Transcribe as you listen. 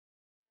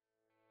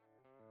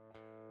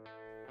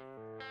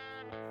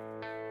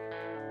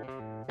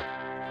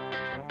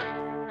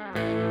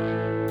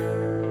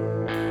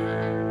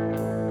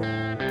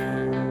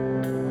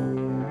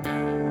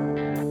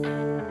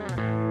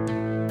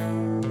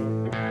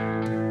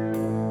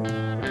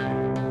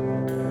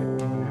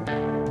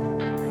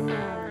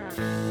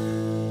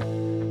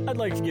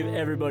like to give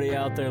everybody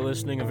out there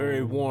listening a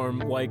very warm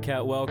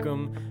Whitecat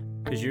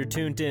welcome, because you're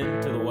tuned in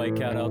to the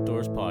Whitecat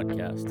Outdoors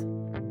podcast.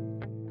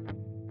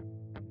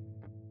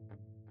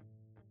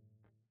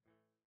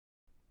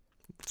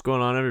 What's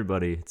going on,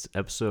 everybody? It's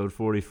episode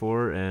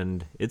 44,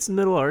 and it's the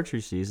middle of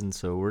archery season,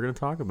 so we're going to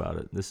talk about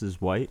it. This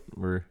is White.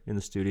 We're in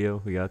the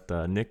studio. We got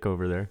Nick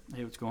over there.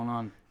 Hey, what's going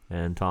on?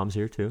 And Tom's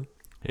here, too.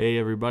 Hey,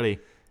 everybody.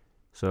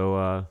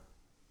 So,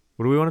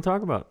 what do we want to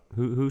talk about?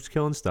 Who's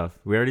killing stuff?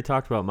 We already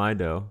talked about my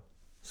doe.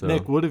 So.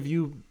 Nick, what have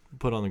you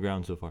put on the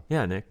ground so far?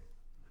 Yeah, Nick.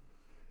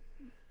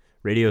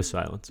 Radio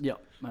silence.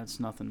 Yep, that's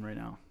nothing right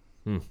now.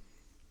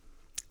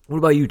 What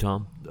about you,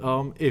 Tom?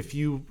 If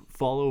you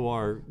follow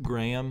our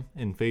Gram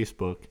and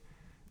Facebook,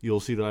 you'll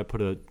see that I put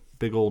a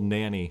big old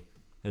nanny,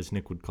 as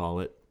Nick would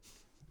call it,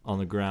 on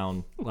the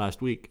ground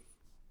last week.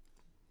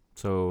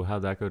 So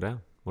how'd that go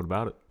down? What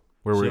about it?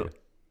 Where were you?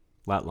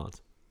 Lat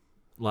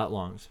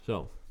longs.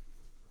 So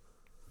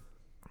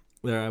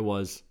there I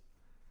was,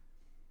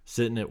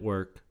 sitting at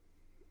work,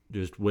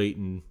 just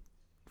waiting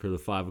for the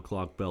 5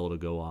 o'clock bell to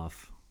go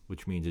off,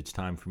 which means it's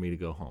time for me to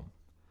go home.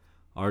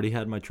 I already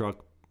had my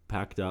truck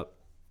packed up,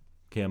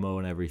 camo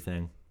and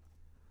everything,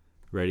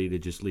 ready to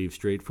just leave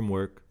straight from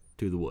work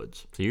to the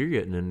woods. So you're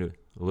getting into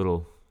a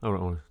little, I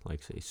don't want to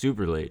like say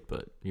super late,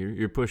 but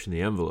you're pushing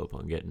the envelope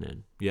on getting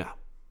in. Yeah,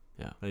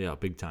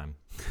 big time.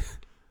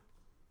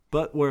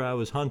 But where I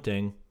was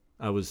hunting,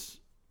 I was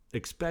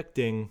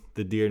expecting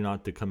the deer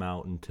not to come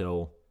out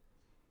until,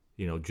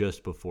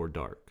 just before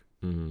dark,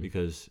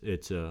 because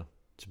it's a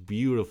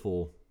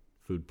beautiful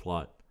food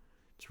plot.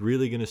 It's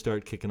really going to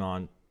start kicking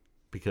on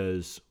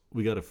because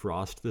we got a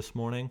frost this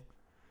morning,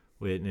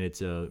 and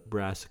it's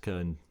brassica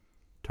and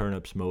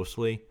turnips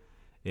mostly,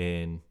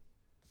 and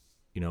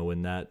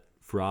when that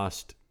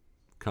frost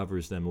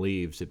covers them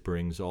leaves, it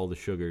brings all the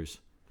sugars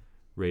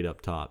right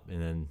up top,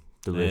 and then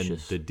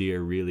delicious. The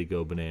deer really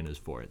go bananas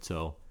for it.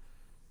 So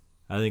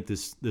I think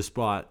this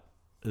spot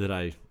that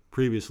I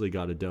previously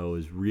got a doe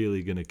is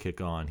really going to kick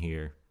on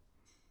here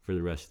for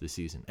the rest of the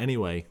season.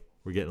 Anyway,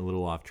 we're getting a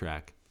little off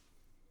track.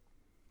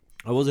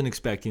 I wasn't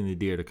expecting the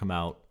deer to come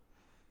out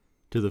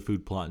to the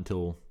food plot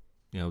until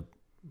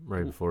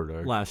right before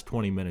dark, last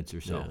 20 minutes or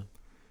so. Yeah.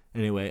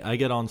 Anyway, I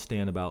get on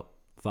stand about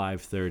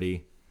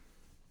 5:30,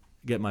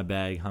 get my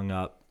bag hung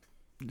up,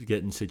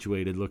 getting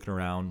situated, looking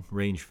around,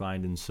 range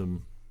finding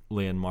some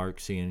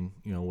landmarks, seeing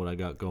what I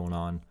got going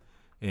on,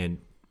 and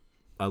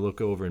I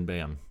look over and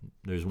bam,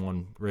 there's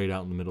one right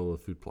out in the middle of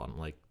the food plot. I'm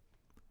like,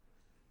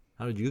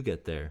 how did you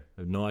get there?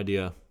 I have no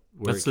idea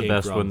where that's it the came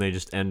best from. When they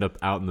just end up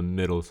out in the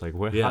middle. It's like,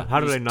 what? Yeah. How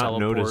did I Just not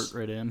teleport notice?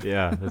 right in.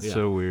 Yeah, that's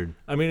so weird.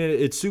 I mean,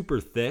 it's super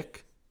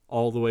thick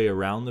all the way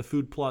around the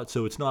food plot,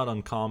 so it's not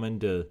uncommon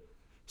to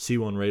see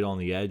one right on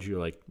the edge. You're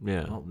like,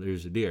 oh,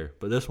 there's a deer.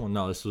 But this one,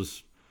 no, this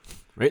was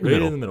right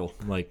in the middle.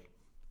 I'm like,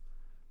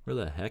 where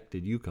the heck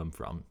did you come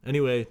from?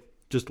 Anyway,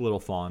 just a little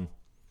fawn.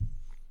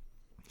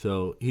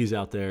 So he's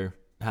out there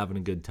having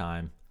a good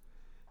time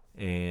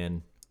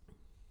and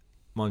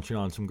munching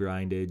on some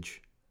grindage,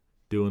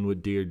 doing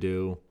what deer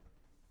do.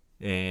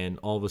 And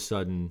all of a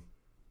sudden,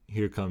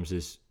 here comes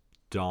this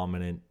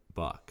dominant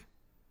buck.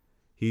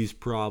 He's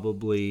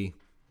probably,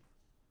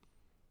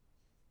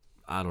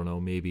 I don't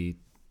know, maybe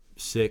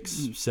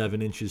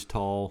 6-7 inches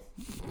tall,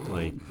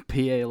 like PA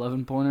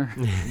 11-pointer.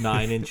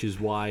 9 inches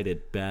wide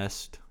at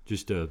best.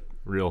 Just a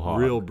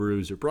real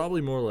bruiser.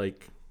 Probably more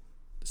like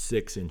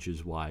 6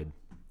 inches wide.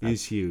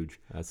 He's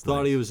huge.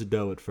 Thought nice. he was a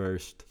doe at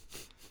first.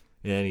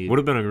 And he would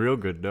have been a real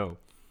good doe.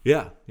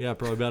 Yeah,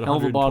 probably about Hell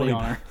of a 120, body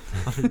on her.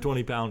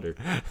 120 pounder.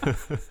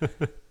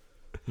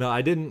 No,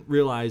 I didn't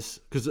realize,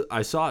 because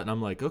I saw it and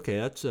I'm like, okay,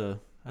 that's a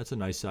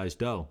nice sized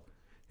doe.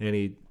 And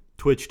he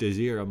twitched his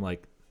ear. I'm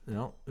like,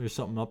 there's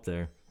something up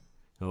there.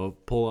 So I'll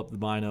pull up the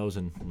binos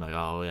and I'm like,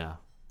 oh yeah,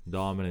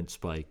 dominant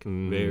spike,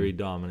 very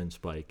dominant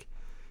spike.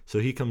 So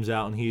he comes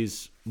out and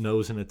he's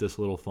nosing at this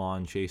little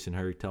fawn, chasing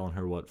her, telling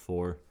her what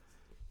for,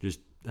 just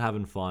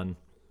having fun.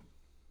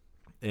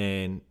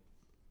 And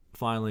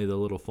finally the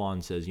little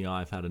fawn says,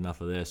 I've had enough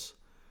of this.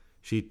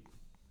 She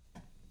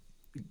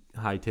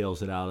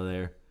hightails it out of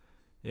there,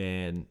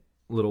 and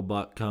little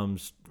buck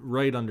comes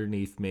right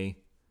underneath me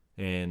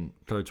and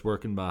starts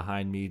working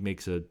behind me,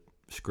 makes a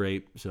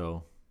scrape.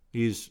 So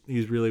he's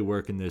really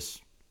working this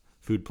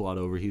food plot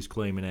over. He's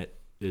claiming it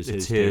is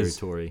his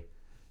territory.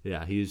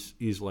 Yeah,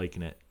 he's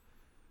liking it.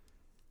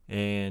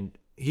 And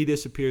he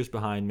disappears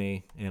behind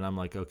me, and I'm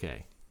like,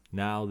 okay,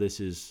 now this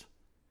is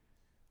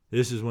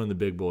when the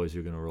big boys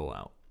are going to roll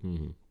out.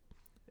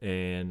 Mm-hmm.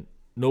 And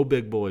no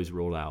big boys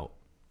rolled out,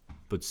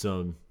 but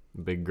some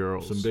big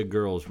girls. Some big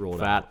girls rolled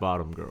out. Fat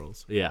bottom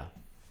girls. Yeah.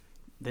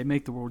 They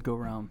make the world go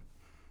round.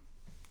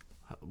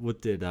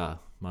 What did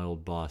my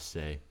old boss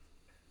say?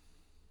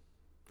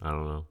 I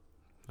don't know.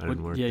 I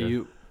didn't work there.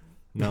 You.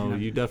 No,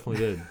 you definitely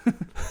did.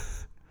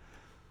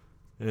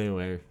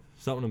 Anyway,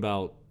 something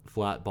about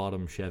flat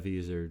bottom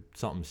Chevys or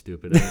something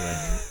stupid.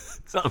 Anyway.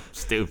 Something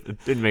stupid.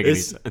 Didn't make any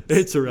sense.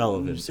 It's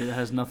irrelevant. See, that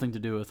has nothing to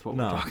do with what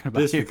we're talking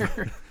about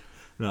here.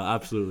 No,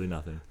 absolutely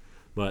nothing.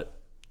 But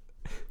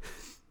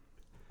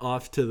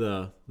off to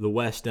the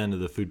west end of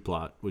the food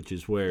plot, which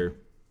is where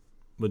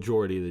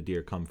majority of the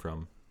deer come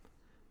from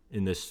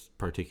in this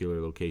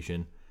particular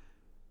location.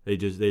 They're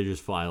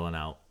just filing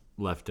out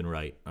left and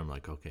right. I'm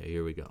like, okay,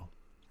 here we go.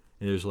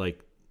 And there's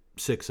like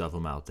 6 of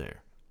them out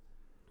there.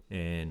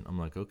 And I'm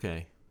like,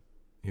 okay,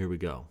 here we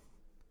go.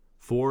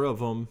 4 of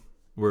them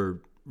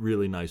were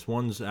really nice.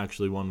 One's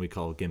actually one we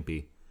call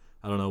Gimpy.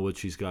 I don't know what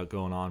she's got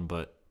going on,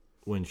 but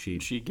when she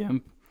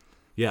Gimp.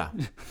 yeah,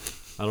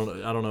 I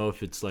don't know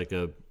if it's like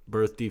a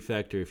birth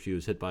defect or if she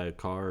was hit by a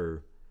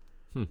car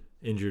or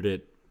injured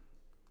it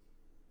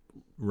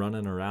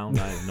running around.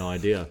 I have no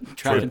idea.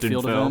 Track and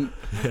field event.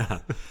 Yeah,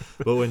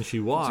 but when she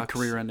walks, It's a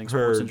career-ending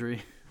sports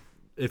injury.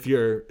 If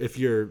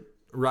you're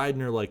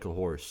riding her like a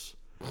horse,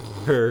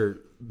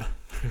 her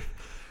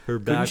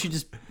Couldn't back. she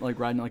just like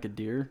riding like a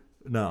deer?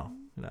 No.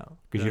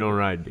 Because you don't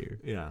ride deer.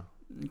 Yeah.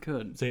 You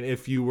could. Saying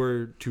if you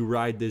were to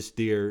ride this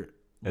deer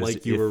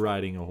like you were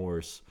riding a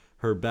horse,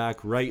 her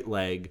back right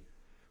leg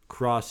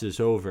crosses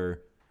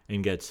over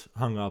and gets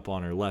hung up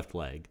on her left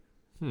leg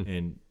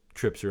and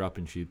trips her up,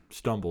 and she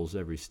stumbles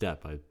every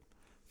step. I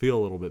feel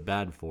a little bit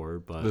bad for her,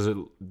 but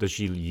Does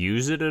she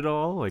use it at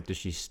all? Like, does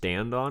she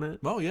stand on it?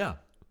 oh yeah.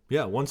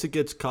 Once it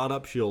gets caught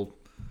up, she'll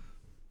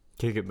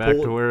Kick it back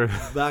pull to where?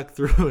 back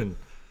through and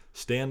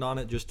stand on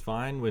it just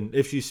fine.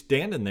 If she's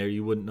standing there,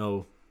 you wouldn't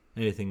know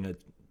anything.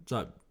 It's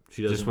not.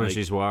 She doesn't Just when like,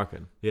 she's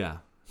walking. Yeah.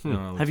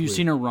 Have you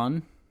seen her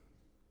run?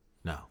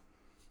 No.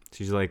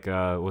 She's like,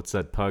 what's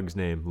that pug's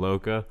name?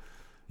 Loca?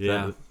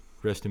 Yeah.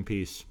 Rest in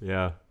peace.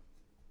 Yeah.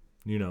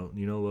 You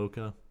know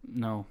Loca?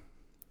 No.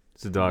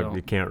 It's a dog. No.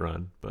 You can't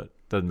run, but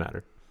doesn't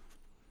matter.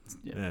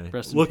 Yeah.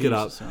 Rest in Look peace, it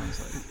up.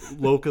 sounds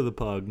like. Loca the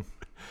pug.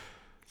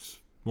 It's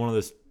one of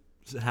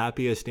the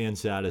happiest and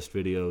saddest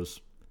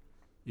videos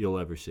you'll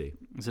ever see.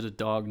 Is it a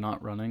dog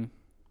not running?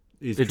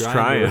 He's It's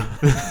trying.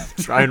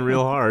 Trying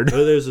real hard.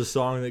 There's a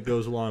song that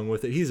goes along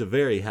with it. He's a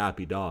very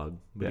happy dog,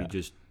 but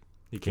Yeah.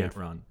 he can't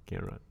run.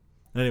 Can't run.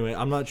 Anyway,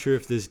 I'm not sure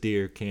if this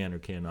deer can or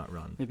cannot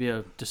run. Maybe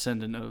a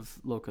descendant of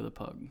Loca the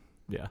pug.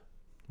 Yeah.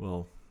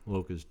 Well,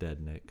 Loca's dead,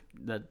 Nick.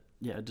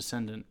 A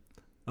descendant.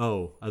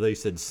 Oh, I thought you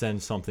said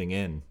send something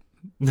in.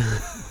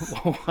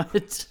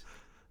 What?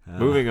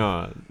 Moving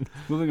on.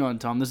 Moving on,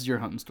 Tom. This is your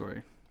hunting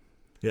story.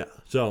 Yeah.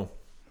 So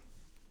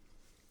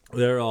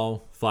they're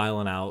all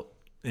filing out,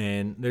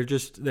 and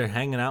they're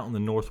hanging out in the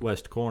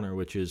northwest corner,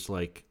 which is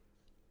like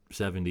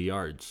 70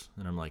 yards.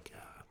 And I'm like,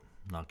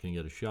 not gonna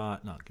get a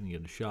shot. Not gonna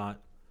get a shot.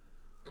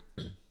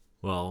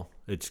 Well,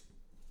 it's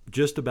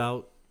just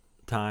about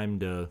time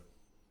to,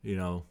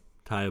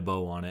 tie a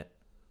bow on it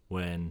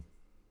when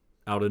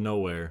out of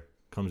nowhere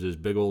comes this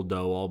big old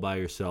doe all by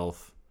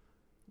herself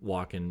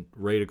walking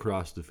right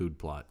across the food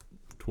plot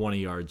 20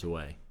 yards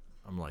away.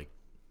 I'm like,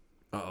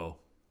 uh-oh,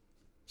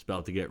 it's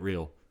about to get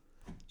real.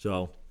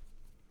 So,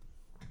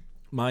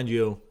 mind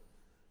you,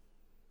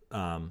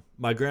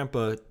 my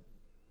grandpa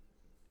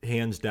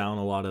hands down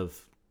a lot of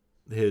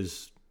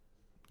his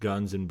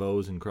guns and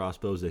bows and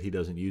crossbows that he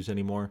doesn't use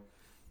anymore.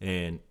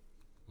 And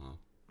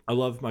I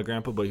love my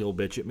grandpa, but he'll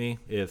bitch at me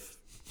if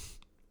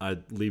I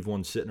leave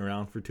one sitting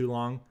around for too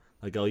long.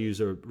 Like, I'll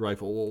use a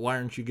rifle. Well, why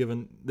aren't you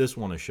giving this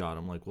one a shot?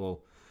 I'm like,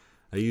 well,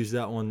 I used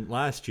that one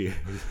last year.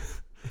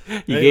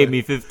 You gave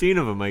me 15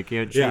 of them. I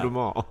can't shoot them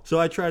all. So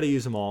I try to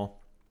use them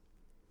all.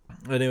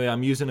 Anyway,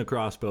 I'm using a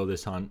crossbow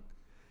this hunt,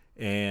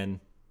 and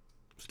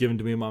it's given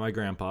to me by my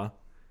grandpa.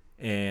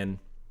 And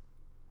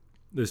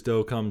this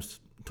doe comes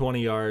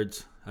 20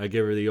 yards. I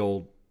give her the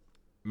old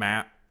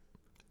map.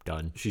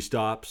 Done. She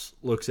stops,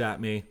 looks at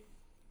me,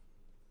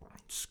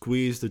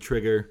 squeeze the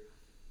trigger,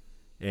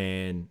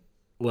 and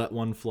let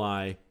one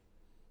fly.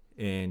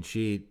 And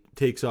she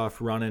takes off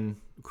running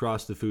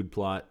across the food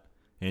plot,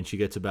 and she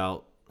gets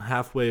about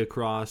halfway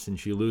across, and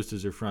she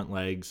loses her front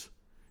legs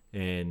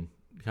and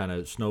kind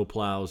of snow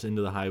plows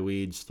into the high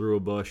weeds through a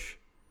bush.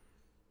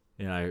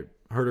 And I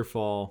heard her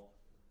fall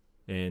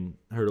and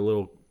heard a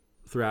little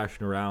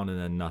thrashing around, and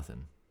then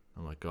nothing.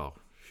 I'm like, oh,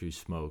 she's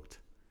smoked.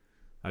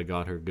 I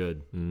got her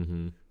good.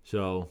 Mm-hmm.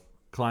 So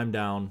climbed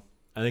down.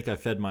 I think I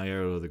fed my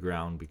arrow to the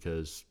ground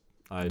because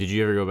I. Did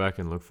you ever go back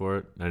and look for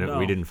it? I know No.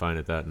 we didn't find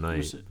it that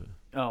night.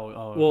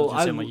 Oh. Well,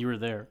 I was you were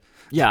there.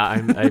 Yeah,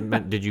 I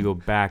meant, did you go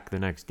back the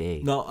next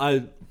day?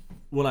 No,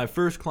 when I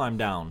first climbed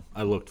down,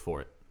 I looked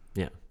for it.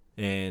 Yeah.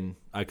 And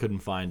I couldn't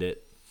find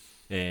it.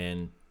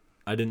 And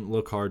I didn't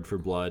look hard for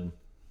blood.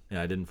 And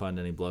I didn't find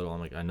any blood. I'm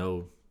like, I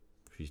know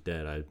she's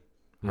dead. I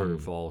heard her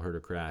fall, heard her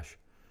crash.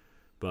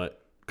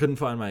 But couldn't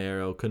find my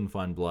arrow, couldn't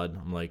find blood.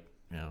 I'm like,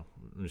 I'm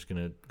just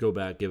going to go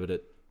back, give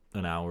it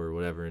an hour or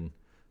whatever, and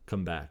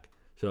come back.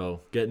 So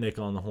get Nick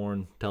on the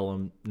horn, tell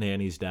him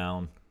Nanny's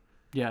down.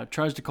 Yeah,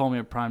 tries to call me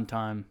at prime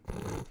time.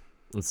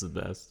 That's the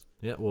best.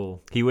 Yeah,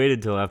 well. He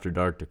waited till after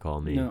dark to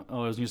call me. No, I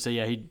was going to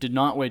say, he did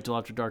not wait till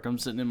after dark. I'm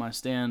sitting in my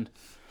stand.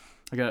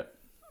 I got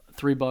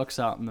 3 bucks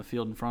out in the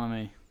field in front of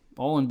me,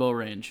 all in bow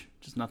range,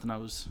 just nothing I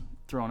was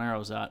throwing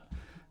arrows at.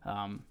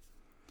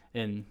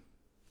 And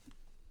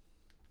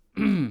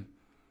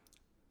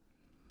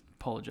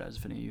apologize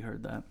if any of you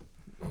heard that.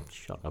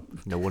 Shut up.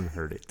 No one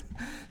heard it.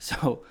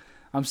 So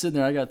I'm sitting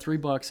there. I got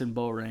 $3 in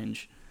bow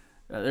range.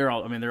 They're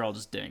all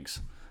just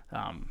dinks,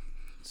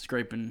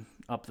 scraping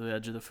up the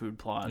edge of the food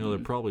plot. They're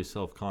probably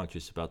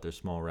self-conscious about their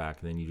small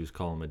rack, and then you just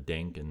call them a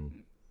dink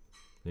and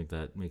think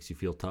that makes you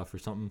feel tough or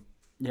something.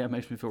 Yeah, it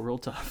makes me feel real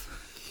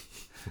tough.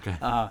 Okay.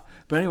 But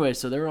anyway,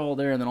 so they're all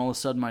there, and then all of a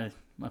sudden my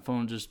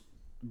phone just.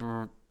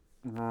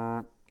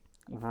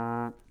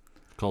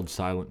 Called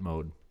silent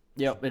mode.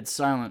 Yep, it's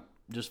silent.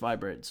 Just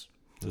vibrates.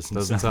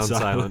 Doesn't sound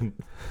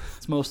silent.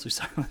 It's mostly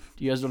silent.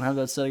 You guys don't have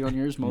that setting on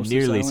yours? Mostly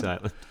Nearly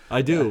silent? silent.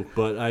 I do,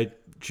 but I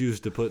choose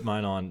to put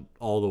mine on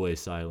all the way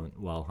silent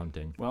while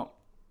hunting. Well,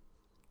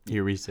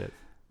 You reset.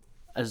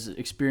 as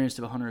experienced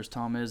of a hunter as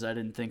Tom is, I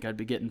didn't think I'd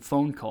be getting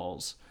phone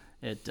calls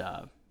at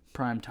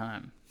prime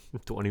time.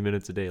 20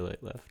 minutes of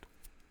daylight left.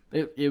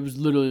 It was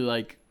literally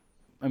like,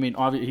 I mean,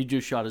 obviously he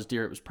just shot his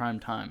deer. It was prime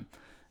time,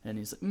 and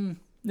he's like,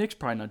 Nick's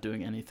probably not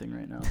doing anything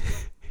right now.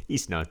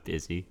 He's not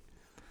busy.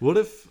 What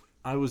if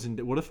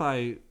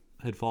I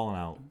had fallen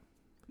out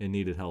and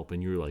needed help,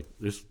 and you were like,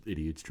 "This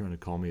idiot's trying to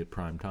call me at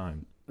prime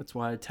time." That's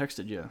why I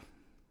texted you.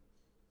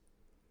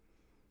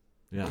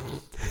 Yeah.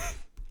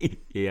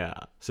 Yeah.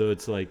 So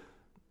it's like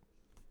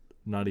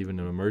not even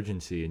an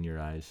emergency in your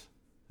eyes.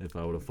 If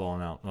I would have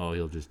fallen out,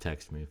 he'll just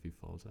text me if he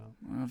falls out.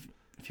 Well,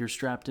 if you're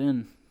strapped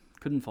in,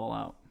 couldn't fall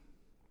out.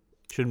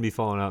 Shouldn't be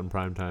falling out in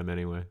prime time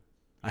anyway.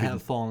 I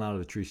have fallen out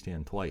of a tree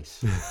stand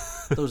twice.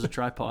 That was a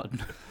tripod.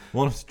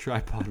 One was a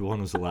tripod,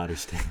 one was a ladder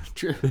stand.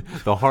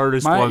 The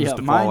hardest ones to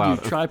fall mind out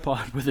you, of.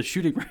 tripod with a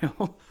shooting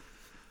rail.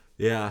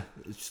 Yeah,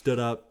 it stood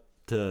up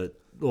to.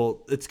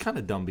 Well, it's kind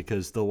of dumb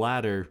because the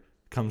ladder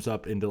comes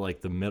up into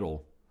like the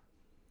middle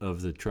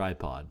of the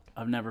tripod,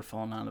 I've never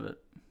fallen out of it.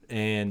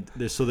 and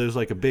there's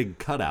like a big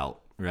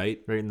cutout,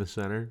 right? Right in the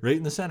center. Right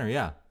in the center,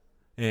 yeah.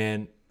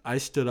 And I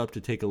stood up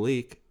to take a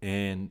leak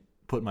and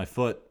put my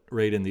foot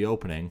right in the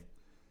opening.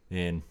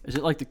 And Is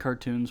it like the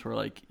cartoons where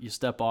like you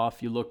step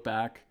off, you look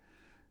back?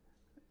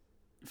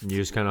 You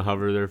just kind of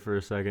hover there for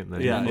a second. And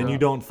then yeah, remember and you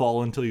up. don't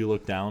fall until you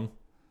look down.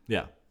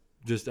 Yeah,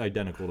 just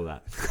identical to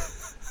that.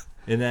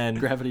 And then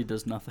Gravity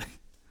does nothing.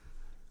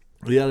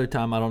 the other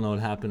time, I don't know what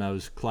happened. I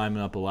was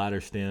climbing up a ladder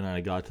stand and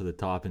I got to the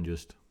top and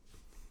just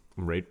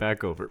right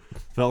back over.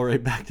 fell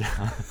right back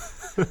down.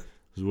 It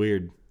was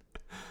weird.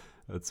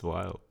 That's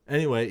wild.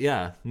 Anyway,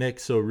 yeah, Nick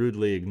so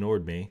rudely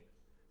ignored me.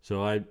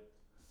 So I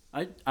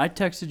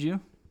texted you.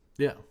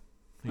 yeah,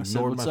 I said,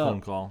 ignored my "What's phone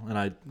up?" call. And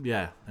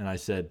I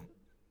said, Go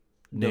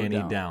Nanny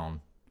down.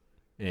 down.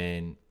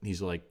 And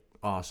he's like,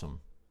 awesome.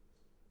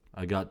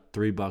 I got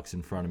 $3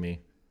 in front of me.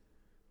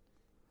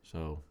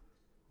 So,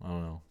 I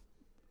don't know.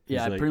 Yeah,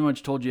 He's I like- pretty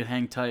much told you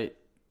hang tight.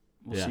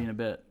 We'll Yeah. see in a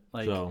bit.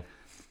 Like So,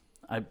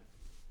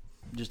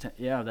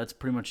 that's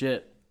pretty much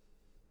it.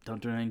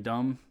 Don't do anything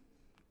dumb.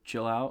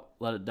 Chill out,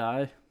 let it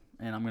die,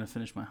 and I'm gonna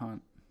finish my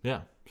hunt.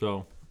 yeah.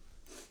 So,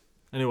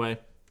 anyway,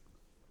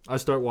 I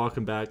start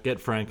walking back, get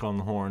Frank on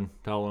the horn,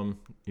 tell him,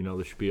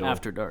 the spiel.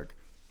 After dark.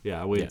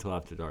 Yeah, I waited Yeah. till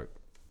after dark.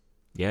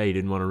 Yeah, you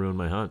didn't want to ruin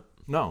my hunt.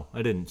 No,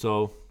 I didn't.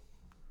 So,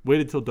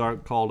 waited till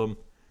dark, called him,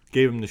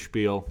 gave him the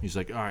spiel. He's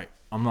like, all right,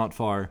 I'm not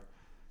far.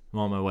 I'm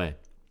on my way.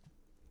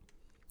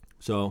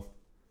 So,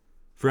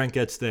 Frank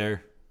gets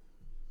there.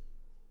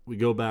 We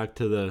go back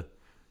to the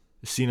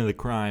scene of the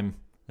crime,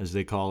 as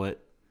they call it,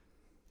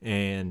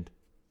 and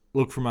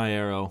look for my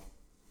arrow.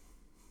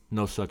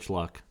 No such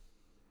luck.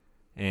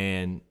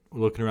 And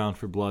looking around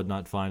for blood,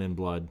 not finding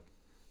blood.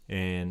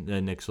 And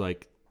then Nick's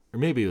like, or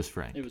maybe it was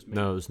Frank. It was me.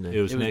 No, it was Nick.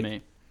 It was It was Nick.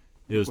 me.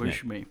 It was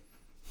Wish Nick. me.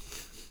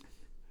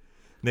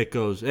 Nick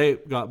goes, hey,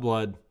 got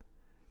blood.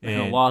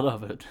 And a lot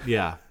of it.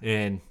 Yeah,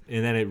 and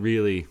then it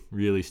really,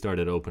 really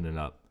started opening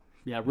up.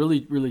 Yeah,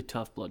 really, really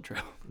tough blood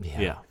trail.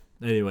 Yeah.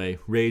 Anyway,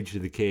 rage to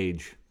the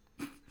cage.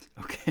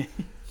 Okay.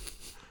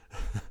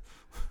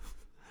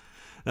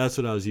 That's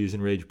what I was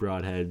using. Rage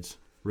broadheads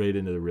right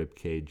into the rib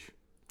cage.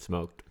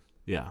 Smoked.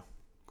 Yeah,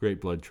 great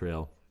blood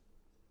trail.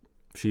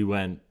 She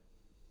went.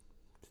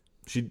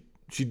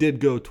 She did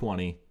go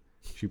 20.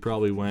 She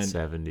probably went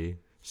 70.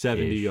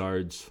 70 ish.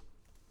 yards.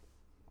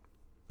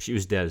 She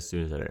was dead as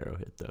soon as that arrow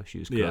hit, though. She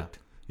was Yeah. cooked.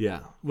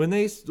 Yeah, when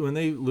they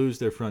lose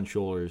their front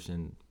shoulders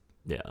and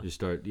Yeah. just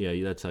start,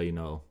 yeah, that's how you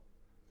know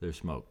they're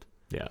smoked.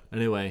 Yeah.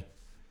 Anyway,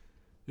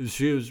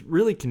 she was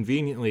really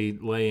conveniently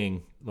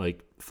laying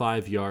like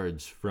 5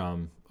 yards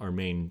from our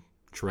main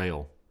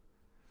trail.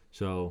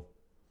 So,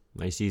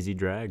 Nice, easy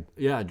drag.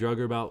 yeah, I drug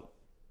her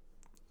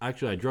I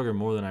drug her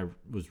more than I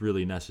was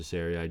really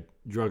necessary. I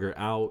drug her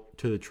out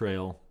to the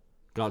trail,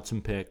 got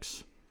some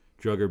pics,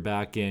 drug her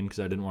back in because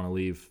I didn't want to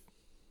leave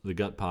the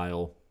gut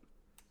pile,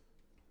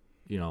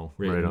 right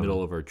in the on middle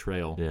the- of our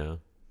trail. Yeah.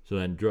 So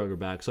then drug her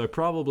back. So I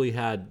probably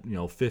had,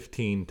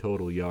 15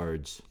 total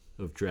yards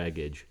of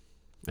draggage.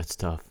 That's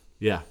tough.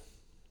 Yeah.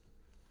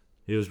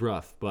 It was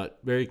rough, but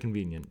very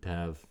convenient to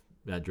have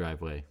that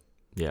driveway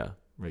Yeah,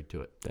 right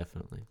to it.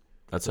 definitely.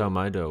 That's how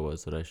my doe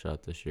was that I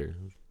shot this year.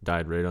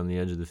 Died right on the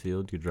edge of the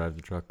field. You drive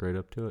the truck right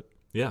up to it.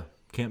 Yeah,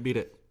 can't beat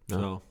it. No.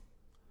 So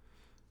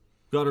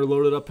got her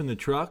loaded up in the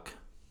truck,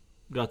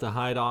 got the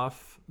hide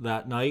off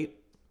that night,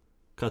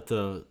 cut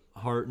the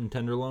heart and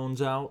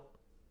tenderloins out,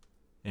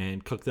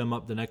 and cooked them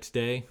up the next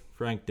day.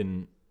 Frank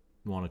didn't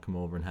want to come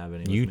over and have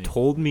any You with me.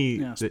 told me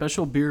Yeah, that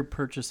special beer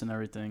purchase and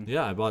everything.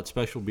 Yeah, I bought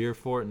special beer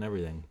for it and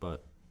everything,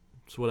 but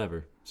it's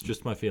whatever. It's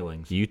just my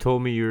feelings. you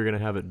told me you were gonna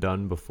have it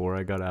done before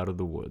I got out of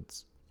the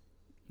woods.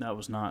 That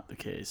was not the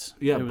case.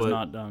 Yeah, it was but-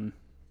 not done.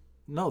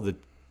 No, the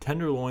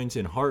tenderloins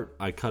and heart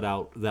I cut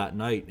out that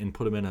night and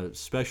put them in a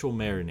special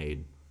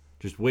marinade,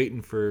 just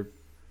waiting for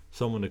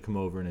someone to come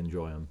over and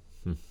enjoy them.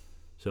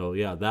 So,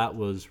 yeah, that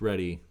was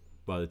ready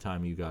by the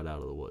time you got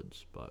out of the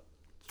woods, but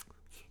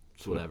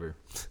it's whatever.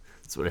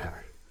 It's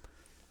whatever.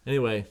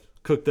 Anyway,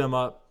 cooked them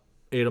up,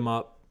 ate them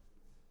up,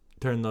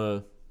 turned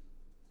the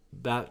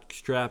back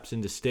straps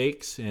into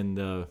steaks and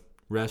the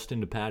rest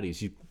into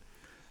patties.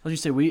 As you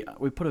say, we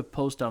put a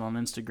post out on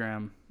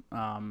Instagram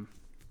a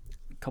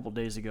couple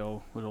days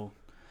ago. It'll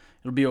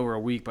be over a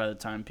week by the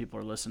time people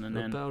are listening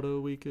in. About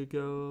a week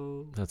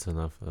ago. That's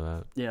enough of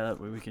that. Yeah,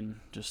 that way we can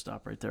just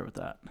stop right there with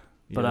that.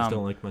 You But, guys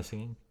don't like my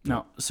singing?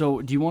 No.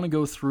 So, do you want to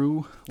go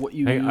through what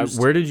you Hey, used?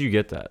 where did you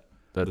get that?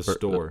 The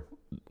store.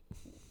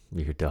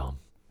 You're dumb.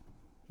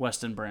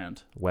 Weston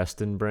brand.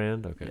 Weston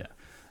brand. Okay. Yeah.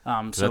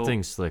 'Cause So that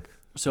thing's slick.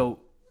 So,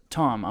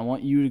 Tom, I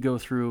want you to go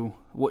through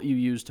what you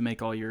use to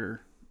make all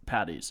your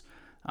patties,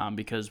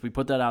 because we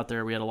put that out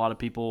there. We had a lot of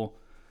people,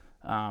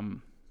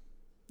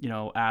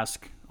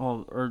 ask,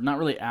 or not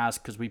really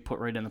ask, because we put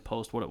right in the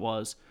post what it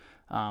was,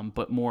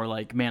 but more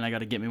like, man, I got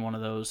to get me one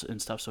of those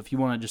and stuff. So if you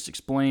want to just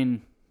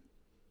explain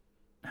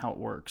how it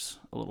works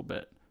a little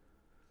bit.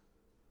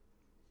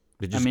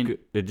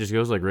 It just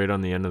goes like right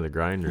on the end of the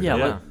grinder.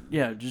 Yeah,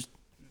 Yeah. just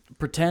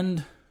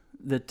pretend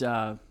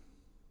that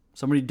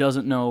somebody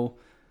doesn't know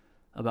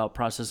about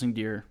processing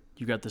deer.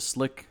 You got this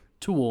slick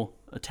tool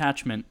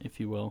attachment, if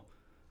you will.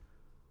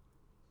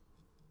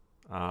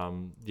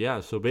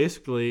 So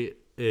basically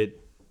it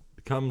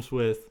comes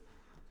with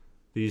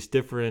these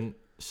different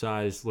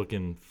size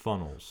looking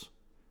funnels.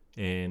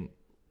 And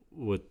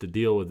what the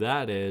deal with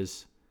that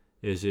is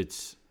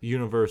it's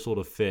universal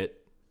to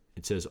fit.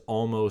 It says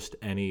almost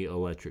any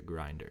electric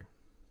grinder.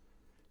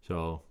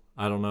 So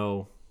I don't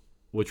know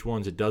which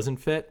ones it doesn't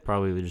fit.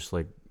 Probably just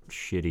like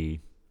shitty.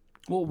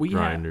 Well, we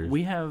grinders.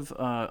 have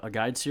a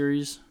guide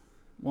series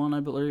one,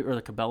 I believe, or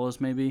the Cabela's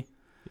maybe,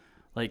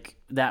 like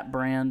that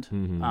brand,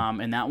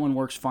 and that one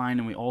works fine.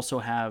 And we also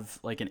have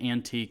like an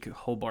antique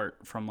Hobart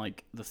from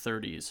like the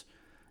 30s,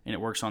 and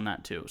it works on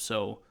that too.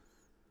 So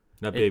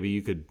That baby,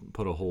 you could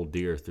put a whole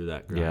deer through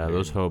that grinder. Yeah,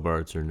 those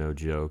Hobarts are no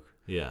joke.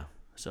 Yeah.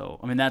 So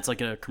I mean that's like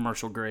a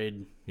commercial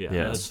grade. Yeah,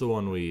 Yes. that's the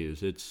one we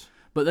use.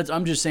 But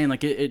I'm just saying,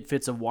 like it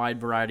fits a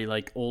wide variety,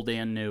 like old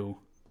and new.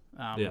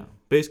 Yeah.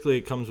 Basically,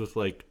 it comes with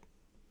like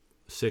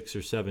 6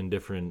 or 7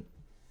 different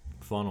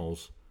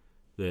funnels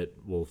that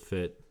will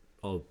fit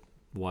a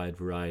wide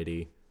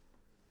variety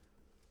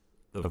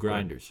of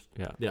grinders.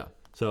 Yeah. Yeah.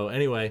 So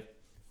anyway,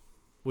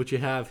 what you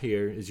have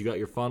here is you got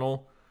your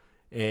funnel,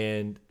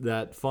 and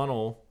that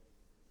funnel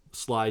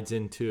slides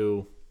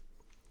into,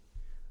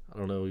 I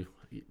don't know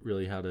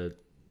really how to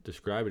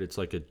describe it. It's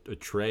like a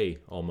tray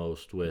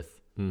almost with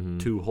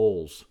 2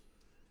 holes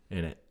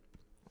in it.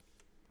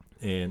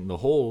 And the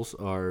holes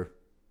are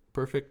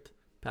perfect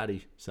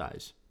patty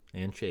size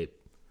and shape.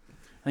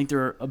 I think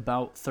they're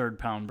about 3rd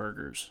pound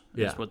burgers.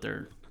 Yeah. That's what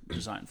they're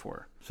designed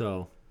for.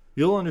 So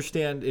you'll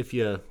understand if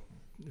you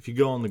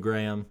go on the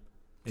gram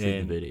See the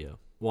and video.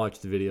 watch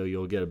the video,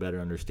 you'll get a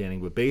better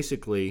understanding. But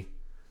basically,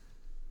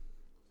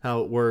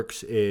 how it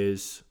works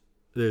is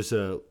there's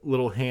a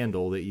little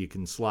handle that you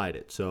can slide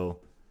it. So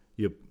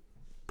you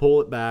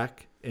pull it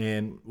back,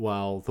 and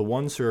while the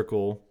one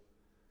circle,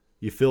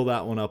 you fill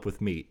that one up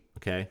with meat,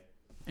 okay?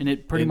 And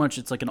it pretty much,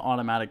 it's like an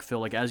automatic fill.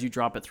 Like as you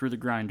drop it through the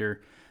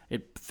grinder,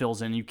 it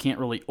fills in. You can't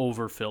really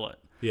overfill it.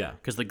 Yeah.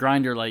 Because the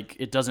grinder, like,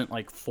 it doesn't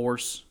like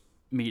force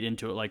meat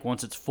into it. Like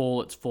once it's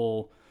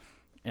full,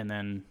 and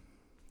then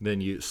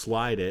Then you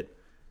slide it.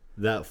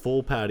 That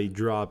full patty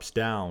drops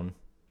down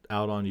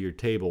out onto your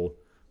table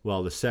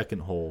while the second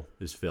hole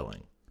is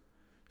filling.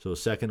 So the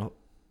second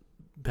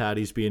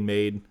patty's being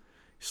made,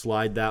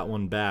 slide that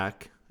one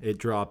back, it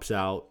drops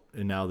out,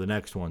 and now the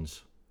next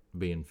one's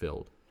being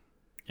filled.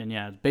 And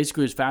yeah,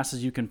 basically as fast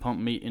as you can pump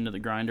meat into the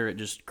grinder, it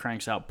just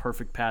cranks out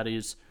perfect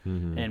patties.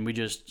 And we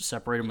just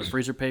separate them with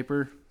freezer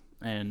paper.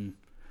 And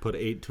Put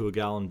 8 to a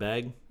gallon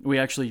bag. we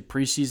actually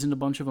pre-seasoned a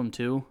bunch of them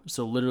too.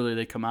 So literally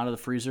they come out of the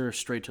freezer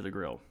straight to the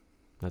grill.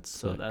 That's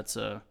So sick. that's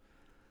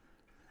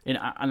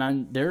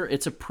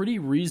it's a pretty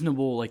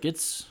reasonable, like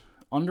it's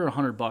under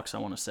 $100, I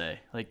want to say.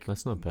 Like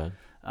That's not bad.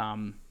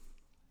 I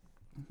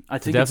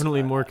It's think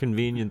definitely more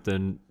convenient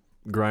than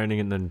grinding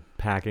and then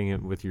packing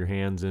it with your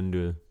hands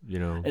into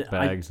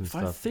bags and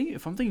stuff.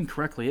 If I'm thinking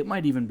correctly, it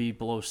might even be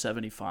below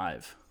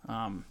 75.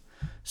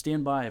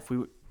 Stand by if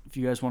you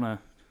guys want to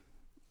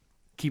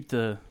keep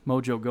the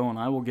mojo going.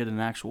 I will get an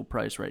actual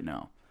price right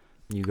now.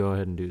 You go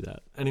ahead and do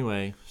that.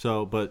 Anyway,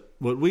 but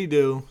what we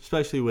do,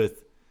 especially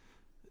with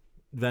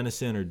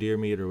venison or deer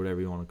meat or whatever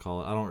you want to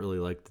call it, I don't really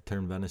like the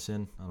term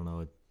venison. I don't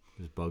know.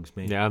 Just bugs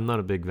me. Yeah, I'm not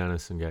a big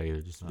venison guy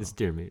either. Just it's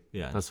deer meat.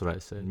 Yeah. That's what I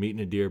say. I'm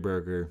eating a deer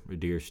burger, a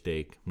deer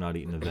steak. I'm not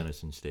eating a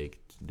venison steak.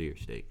 It's a deer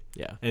steak.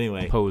 Yeah.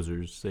 Anyway.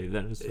 Posers say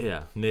venison.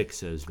 Yeah. Nick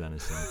says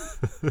venison.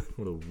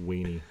 What a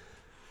weenie.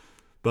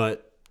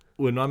 But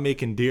when I'm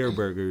making deer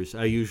burgers,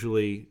 I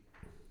usually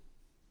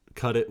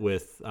cut it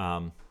with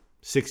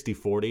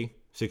 60-40.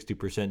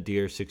 60%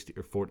 deer,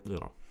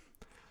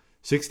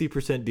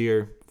 60%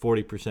 deer,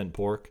 40%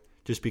 pork.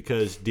 Just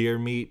because deer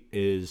meat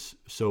is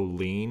so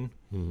lean.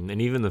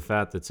 And even the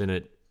fat that's in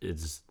it,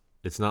 it's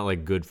not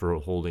like good for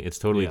holding. It's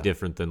totally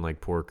different than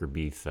like pork or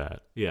beef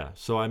fat. Yeah,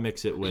 so I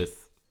mix it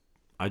with,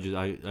 I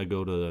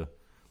go to the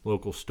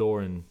local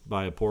store and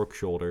buy a pork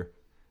shoulder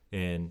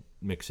and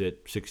mix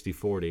it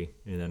 60-40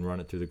 and then run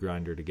it through the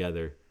grinder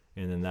together.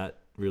 And then that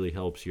really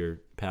helps your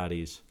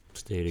patties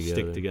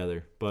stick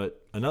together.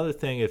 But another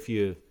thing, if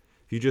you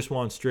just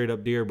want straight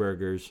up deer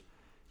burgers,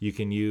 you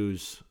can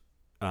use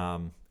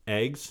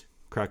eggs,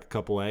 crack a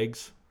couple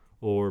eggs,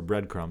 or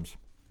breadcrumbs.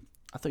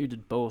 I thought you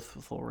did both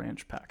with a little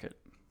ranch packet.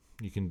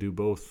 You can do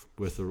both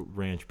with a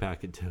ranch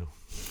packet too.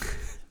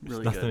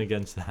 Really There's nothing good.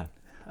 against that.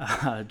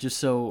 Just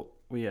so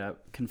we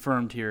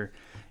confirmed here,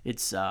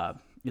 it's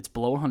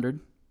below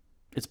 100,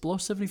 it's below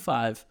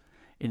 75,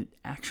 and it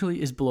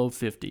actually is below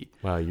 50.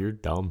 Wow, you're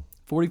dumb.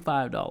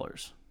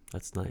 $45.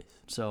 That's nice.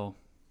 So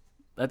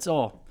that's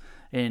all.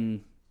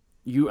 And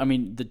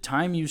the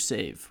time you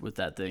save with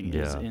that thing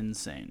is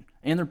insane.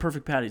 And they're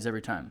perfect patties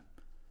every time.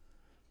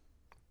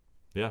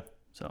 Yeah,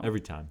 so every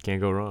time.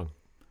 Can't go wrong.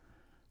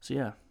 So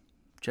yeah,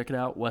 check it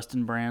out.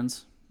 Weston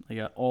Brands. They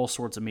got all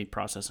sorts of meat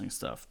processing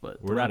stuff.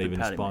 But we're not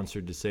even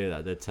sponsored to say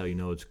that. That's how you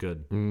know it's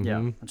good. Mm-hmm.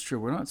 Yeah, that's true.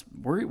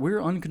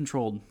 We're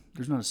uncontrolled.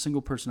 There's not a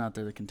single person out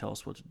there that can tell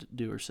us what to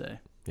do or say.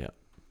 Yeah.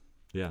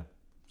 Yeah.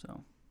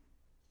 So.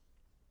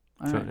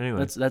 All right.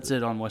 Anyway, that's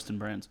it on Weston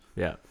Brands.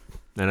 Yeah,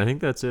 and I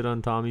think that's it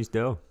on Tommy's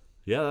dough.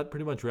 Yeah, that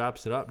pretty much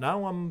wraps it up.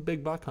 Now I'm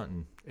big buck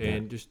hunting,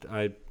 and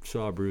I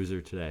saw a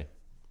bruiser today.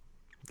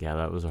 Yeah,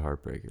 that was a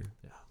heartbreaker.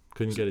 Yeah,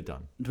 couldn't get it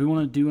done. Do we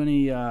want to do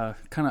any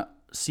kind of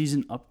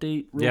season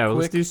update real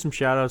quick? Let's do some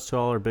shout-outs to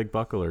all our Big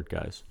Buck Alert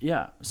guys.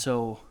 Yeah,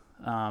 so,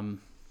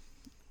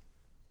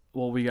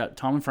 we got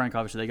Tom and Frank,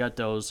 obviously. They got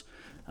those.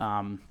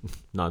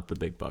 Not the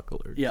Big Buck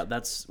Alert. Yeah,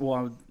 that's,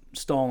 I'm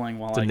stalling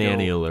while it's a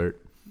nanny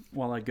alert.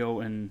 While I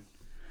go and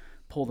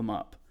pull them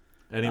up.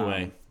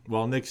 Anyway,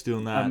 while Nick's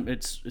doing that.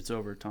 It's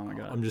over, Tom. I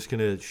got it. I'm just going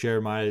to share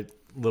my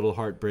little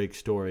heartbreak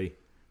story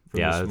from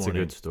this morning. Yeah, that's a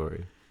good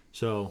story.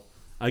 So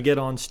I get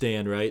on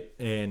stand, right?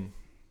 And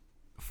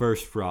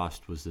first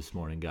frost was this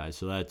morning, guys.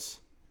 So that's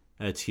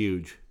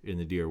huge in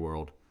the deer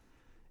world.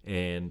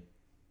 And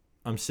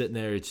I'm sitting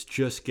there. It's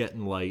just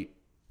getting light.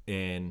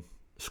 And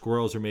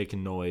squirrels are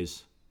making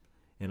noise.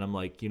 And I'm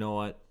like, you know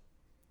what?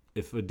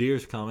 If a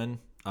deer's coming,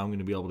 I'm going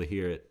to be able to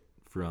hear it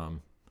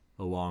from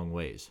a long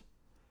ways.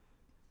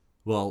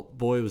 Well,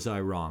 boy, was I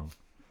wrong.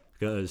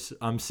 Because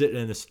I'm sitting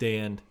in the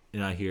stand,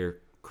 and I hear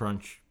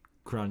crunch,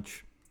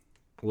 crunch.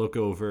 Look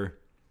over,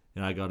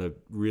 and I got a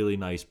really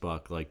nice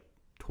buck, like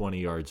 20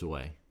 yards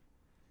away.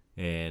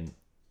 And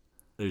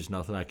there's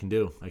nothing I can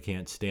do. I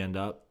can't stand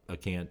up. I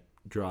can't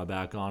draw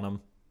back on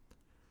him.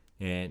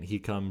 And he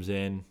comes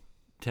in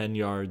 10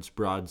 yards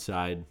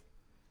broadside.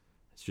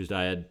 It's just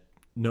I had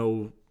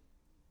no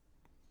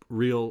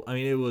real...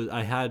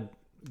 I had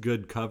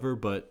good cover,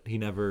 but he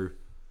never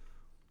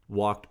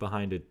walked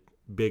behind a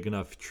big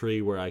enough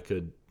tree where I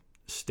could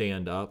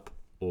stand up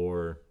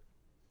or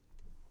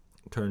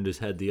turned his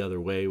head the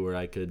other way where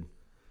I could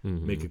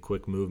make a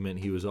quick movement.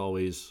 He was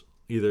always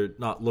either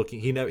not looking.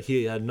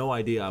 He had no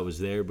idea I was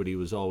there, but he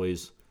was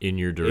always in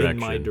your direction. In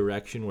my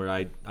direction, where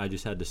I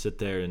just had to sit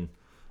there and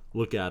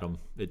look at him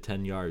at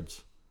 10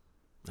 yards.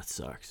 That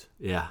sucks.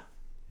 Yeah.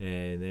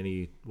 And then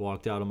he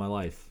walked out of my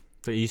life.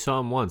 But you saw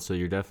him once, so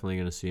you're definitely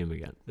going to see him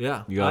again.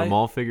 Yeah. You got him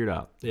all figured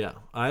out. Yeah.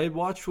 I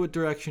watched what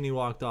direction he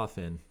walked off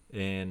in.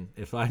 And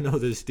if I know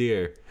this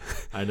deer,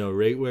 I know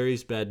right where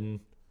he's bedding,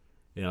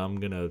 and I'm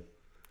going to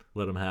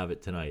let him have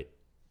it tonight.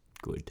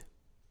 Good.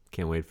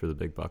 Can't wait for the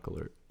Big Buck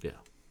Alert. Yeah.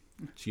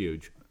 It's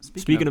huge.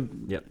 Speaking of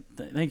yep.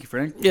 Thank you,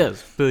 Frank.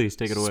 Yes, please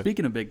take it away.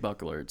 Speaking of Big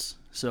Buck Alerts,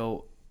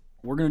 so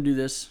we're going to do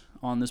this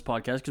on this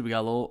podcast because we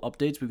got little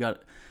updates. We've got a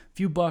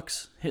few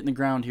bucks hitting the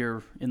ground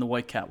here in the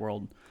Whitecat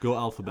world. Go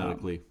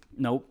alphabetically.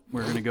 Nope.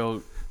 We're going to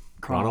go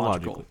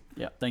chronological.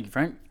 Yeah. Thank you,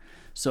 Frank.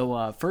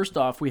 So first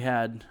off, we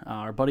had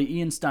our buddy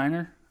Ian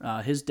Steiner.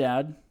 His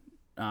dad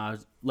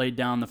laid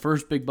down the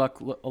first big buck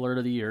alert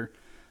of the year.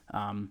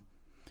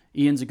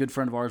 Ian's a good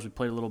friend of ours. We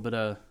played a little bit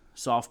of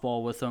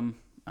softball with him,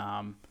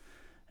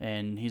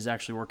 and he's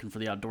actually working for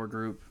the outdoor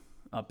group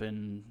up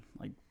in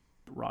like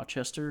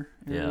Rochester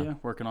area,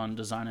 working on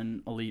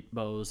designing elite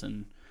bows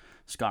and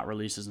Scott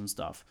releases and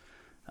stuff.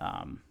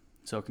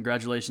 So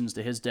congratulations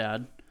to his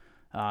dad.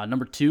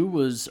 Number 2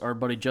 was our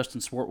buddy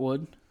Justin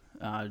Swartwood.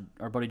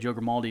 Our buddy Joe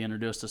Grimaldi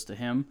introduced us to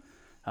him.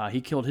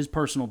 He killed his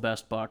personal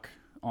best buck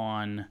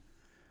on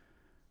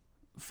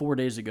 4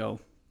 days ago.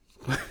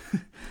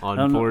 I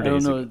don't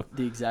know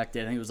the exact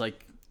date. I think it was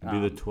like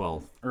It'd be the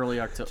 12th. early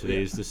October.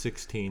 Today's the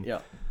 16th. Yeah.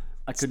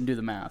 I couldn't do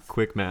the math.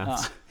 Quick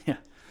math. Yeah.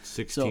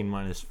 16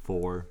 minus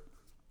 4.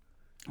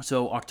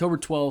 So October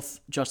 12th,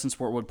 Justin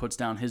Sportwood puts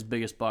down his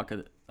biggest buck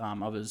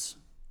of his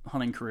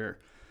hunting career.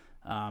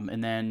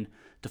 And then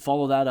to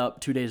follow that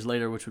up 2 days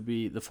later, which would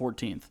be the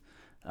 14th,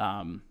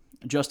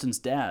 Justin's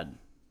dad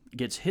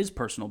gets his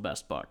personal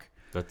best buck.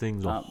 That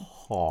thing's a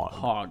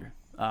hog.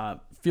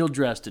 Field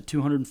dressed at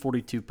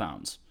 242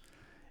 pounds.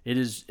 It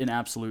is an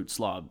absolute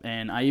slob.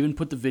 And I even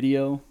put the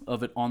video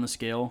of it on the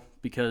scale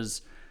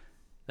because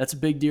that's a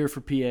big deer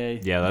for PA.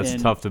 Yeah,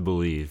 that's tough to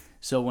believe.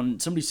 So when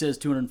somebody says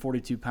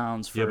 242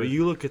 pounds for... Yeah, but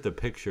you look at the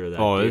picture of that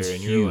deer it's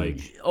and you're like...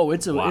 huge. Oh,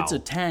 it's a wow. it's a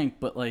tank,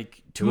 but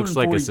like... It looks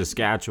like a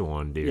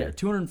Saskatchewan deer. Yeah,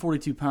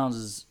 242 pounds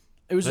is...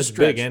 It was That's a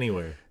stretch. big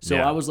anywhere. So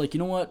Yeah. I was like, you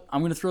know what?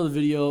 I'm going to throw the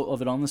video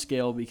of it on the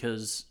scale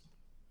because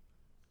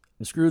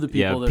screw the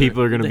people. Yeah,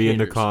 people are going to the be in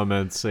the haters.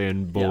 comments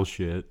saying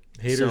bullshit.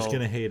 Haters So,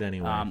 going to hate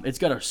anyway. It's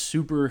got a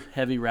super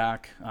heavy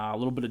rack, a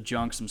little bit of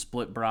junk, some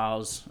split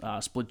brows,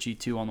 split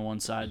G2 on the one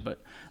side.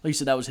 But like you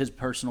said, that was his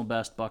personal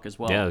best buck as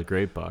well. Yeah,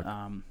 great buck.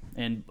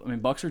 And I mean,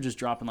 bucks are just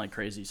dropping like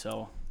crazy.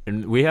 So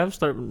And we have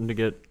starting to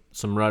get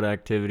some rut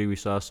activity. We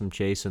saw some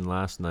chasing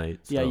last night.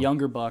 So. yeah,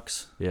 younger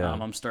bucks. Yeah.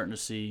 I'm starting to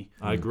see.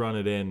 I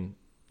grunted in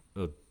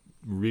a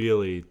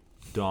really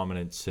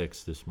dominant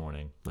 6 this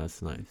morning.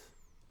 That's nice.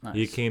 Nice.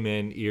 He came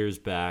in, ears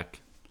back,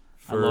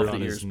 I love fur the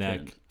on his ears neck,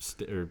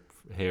 pinned. or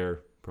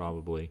hair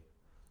probably.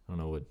 I don't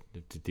know what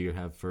did deer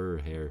have, fur or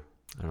hair.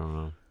 I don't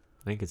know.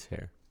 I think it's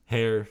hair.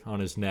 Hair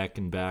on his neck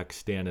and back,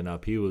 standing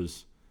up. He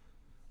was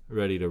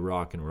ready to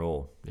rock and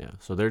roll. Yeah,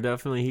 so they're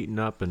definitely heating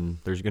up, and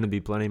there's going to be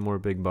plenty more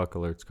big buck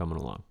alerts coming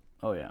along.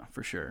 Oh yeah,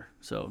 for sure.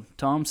 So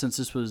Tom, since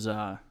this was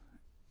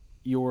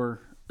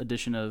your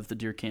edition of the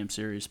Deer Camp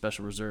Series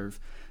Special Reserve,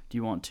 do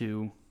you want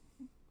to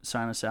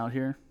sign us out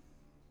here?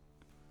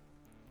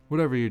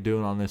 Whatever you're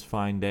doing on this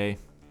fine day,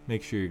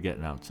 make sure you're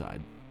getting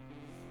outside.